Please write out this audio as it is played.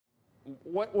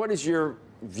What is your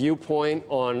viewpoint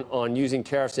on using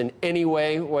tariffs in any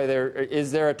way?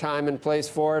 Is there a time and place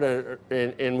for it?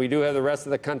 And we do have the rest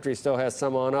of the country still has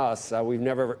some on us. We've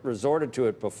never resorted to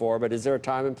it before, but is there a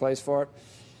time and place for it?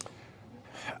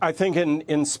 I think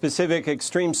in specific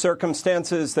extreme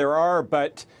circumstances there are,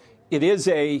 but it is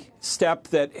a step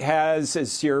that has,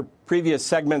 as your previous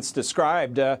segments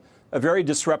described, a very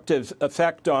disruptive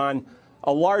effect on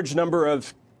a large number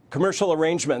of commercial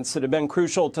arrangements that have been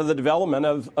crucial to the development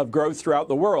of growth throughout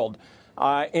the world.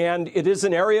 And it is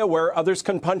an area where others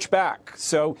can punch back.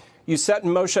 So you set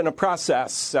in motion a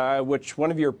process, which one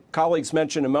of your colleagues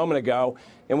mentioned a moment ago,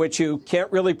 in which you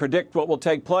can't really predict what will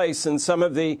take place, and some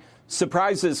of the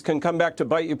surprises can come back to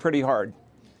bite you pretty hard.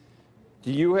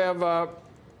 Do you have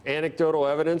anecdotal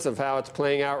evidence of how it's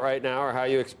playing out right now, or how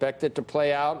you expect it to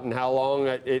play out, and how long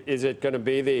is it going to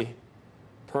be the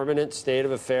permanent state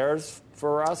of affairs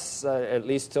for us, at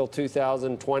least till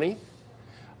 2020?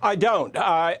 I don't.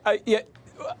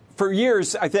 For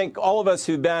years, I think all of us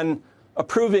who've been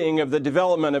approving of the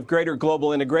development of greater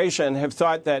global integration have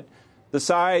thought that the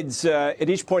sides at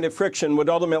each point of friction would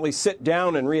ultimately sit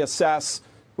down and reassess,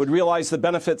 would realize the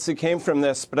benefits that came from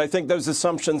this. But I think those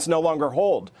assumptions no longer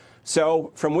hold.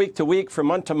 So from week to week, from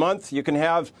month to month, you can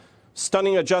have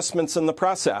stunning adjustments in the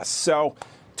process. So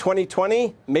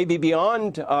 2020, maybe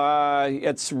beyond,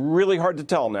 it's really hard to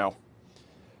tell now.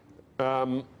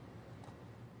 I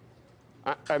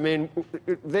mean,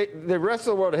 the rest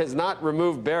of the world has not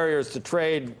removed barriers to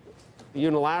trade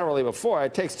unilaterally before.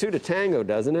 It takes two to tango,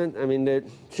 doesn't it? I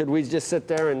mean, should we just sit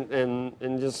there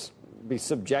and just be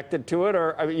subjected to it?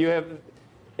 Or, I mean, you have,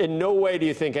 in no way do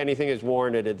you think anything is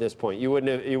warranted at this point? You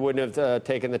wouldn't have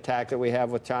taken the tack that we have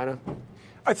with China?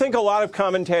 I think a lot of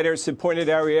commentators have pointed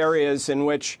out areas in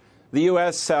which the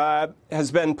U.S.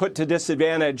 has been put to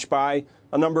disadvantage by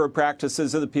a number of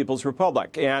practices of the People's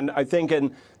Republic. And I think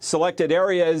in selected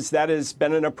areas, that has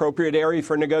been an appropriate area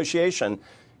for negotiation.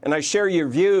 And I share your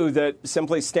view that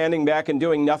simply standing back and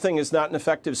doing nothing is not an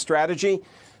effective strategy.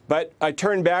 But I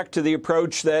turn back to the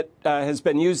approach that has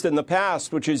been used in the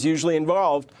past, which has usually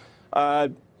involved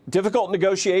difficult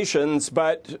negotiations,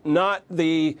 but not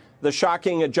the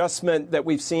shocking adjustment that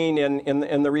we've seen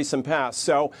in the recent past.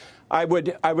 So I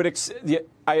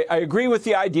agree with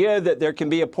the idea that there can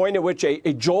be a point at which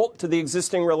a jolt to the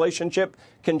existing relationship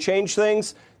can change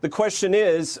things. The question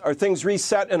is, are things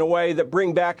reset in a way that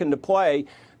bring back into play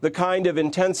the kind of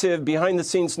intensive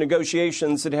behind-the-scenes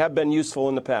negotiations that have been useful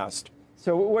in the past?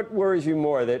 So what worries you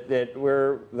more, that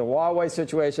we're the Huawei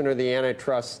situation or the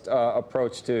antitrust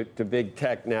approach to big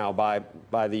tech now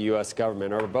by the U.S.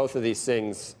 government? Are both of these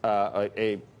things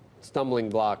a stumbling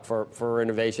block for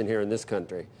innovation here in this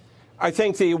country? I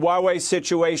think the Huawei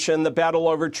situation, the battle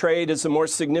over trade, is a more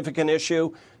significant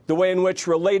issue. The way in which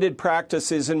related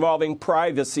practices involving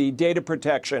privacy, data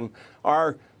protection,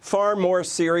 are far more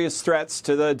serious threats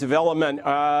to the development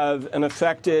of an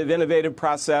effective, innovative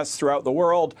process throughout the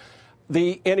world.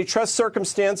 The antitrust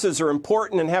circumstances are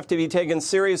important and have to be taken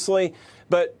seriously,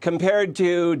 but compared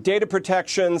to data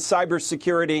protection,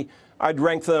 cybersecurity, I'd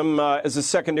rank them as a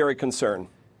secondary concern.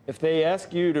 If they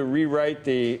ask you to rewrite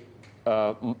the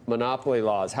monopoly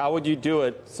laws, how would you do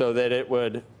it so that it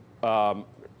would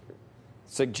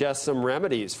suggest some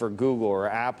remedies for Google or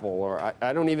Apple? Or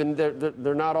I don't even,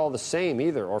 they're not all the same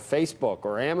either, or Facebook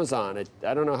or Amazon.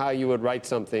 I don't know how you would write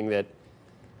something that,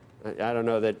 I don't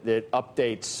know, that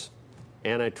updates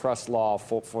antitrust law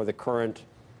for the current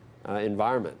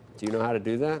environment. Do you know how to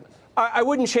do that? I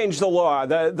wouldn't change the law.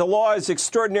 The law is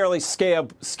extraordinarily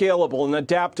scalable and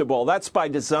adaptable. That's by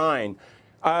design.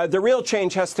 The real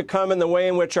change has to come in the way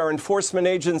in which our enforcement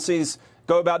agencies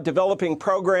go about developing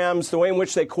programs, the way in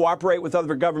which they cooperate with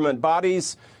other government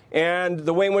bodies, and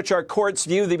the way in which our courts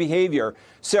view the behavior.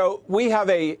 So we have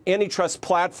an antitrust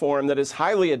platform that is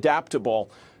highly adaptable.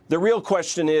 The real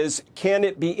question is, can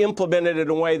it be implemented in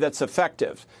a way that's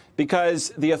effective?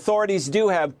 Because the authorities do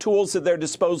have tools at their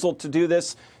disposal to do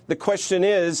this. The question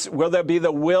is, will there be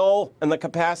the will and the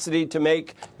capacity to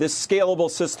make this scalable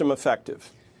system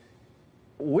effective?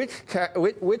 Which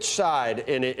side,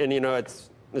 and you know,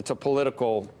 it's a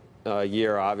political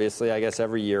year, obviously. I guess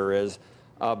every year is.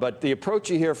 But the approach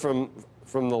you hear from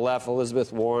the left,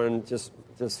 Elizabeth Warren, just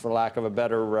for lack of a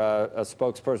better a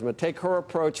spokesperson, but take her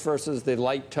approach versus the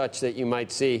light touch that you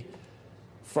might see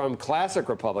from classic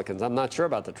Republicans. I'm not sure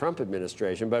about the Trump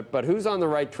administration, but who's on the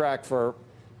right track for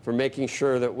making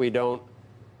sure that we don't,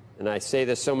 and I say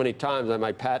this so many times, I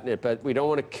might patent it, but we don't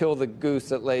want to kill the goose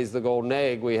that lays the golden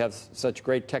egg. We have such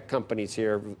great tech companies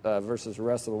here versus the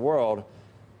rest of the world.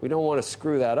 We don't want to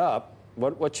screw that up.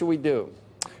 What should we do?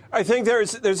 I think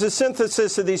there's a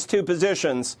synthesis of these two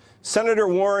positions. Senator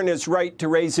Warren is right to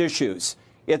raise issues.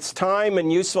 It's time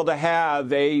and useful to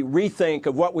have a rethink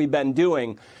of what we've been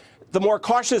doing. The more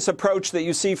cautious approach that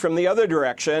you see from the other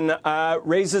direction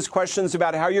raises questions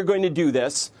about how you're going to do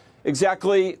this,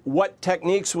 exactly what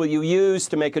techniques will you use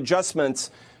to make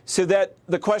adjustments so that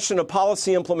the question of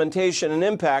policy implementation and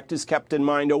impact is kept in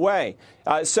mind away.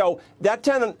 So that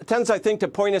tends, I think, to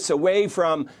point us away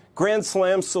from grand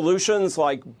slam solutions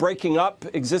like breaking up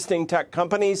existing tech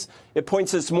companies. It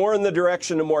points us more in the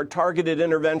direction of more targeted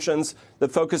interventions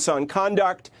that focus on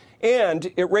conduct.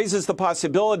 And it raises the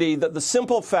possibility that the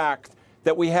simple fact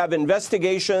that we have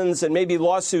investigations and maybe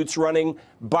lawsuits running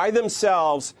by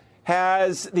themselves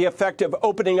has the effect of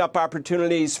opening up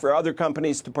opportunities for other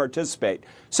companies to participate.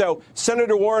 So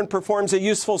Senator Warren performs a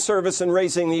useful service in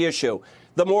raising the issue.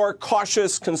 The more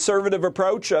cautious conservative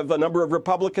approach of a number of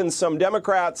Republicans, some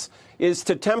Democrats, is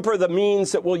to temper the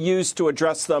means that we'll use to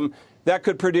address them. That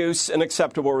could produce an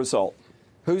acceptable result.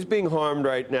 Who's being harmed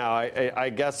right now? I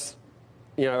guess,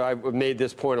 you know, I've made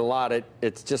this point a lot.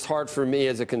 It's just hard for me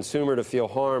as a consumer to feel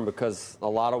harmed because a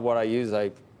lot of what I use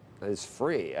is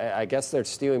free. I guess they're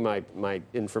stealing my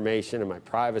information and my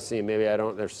privacy, and maybe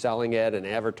they're selling it and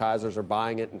advertisers are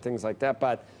buying it and things like that.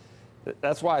 But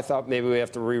that's why I thought maybe we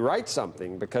have to rewrite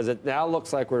something, because it now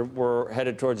looks like we're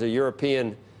headed towards a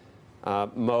European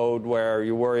mode where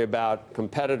you worry about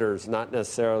competitors, not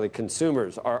necessarily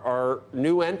consumers. Are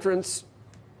new entrants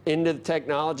into the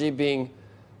technology being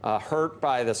hurt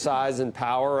by the size and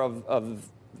power of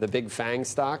the big FANG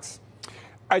stocks?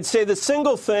 I'd say the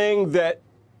single thing that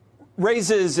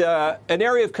raises an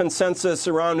area of consensus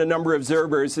around a number of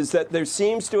observers is that there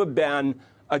seems to have been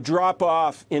a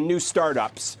drop-off in new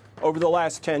startups over the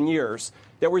last 10 years,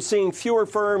 that we're seeing fewer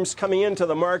firms coming into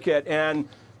the market and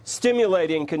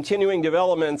stimulating continuing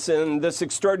developments in this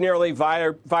extraordinarily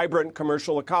vibrant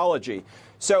commercial ecology.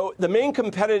 So the main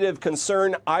competitive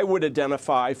concern I would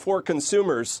identify for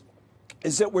consumers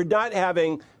is that we're not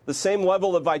having the same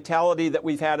level of vitality that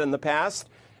we've had in the past.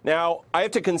 Now, I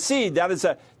have to concede that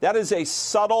is a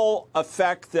subtle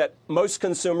effect that most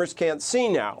consumers can't see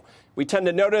now. We tend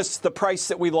to notice the price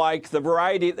that we like, the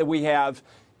variety that we have.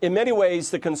 In many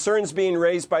ways, the concerns being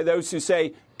raised by those who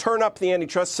say, turn up the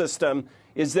antitrust system,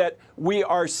 is that we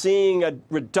are seeing a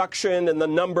reduction in the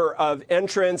number of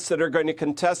entrants that are going to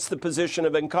contest the position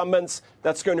of incumbents.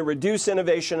 That's going to reduce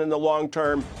innovation in the long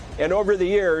term. And over the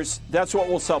years, that's what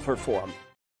will suffer for them.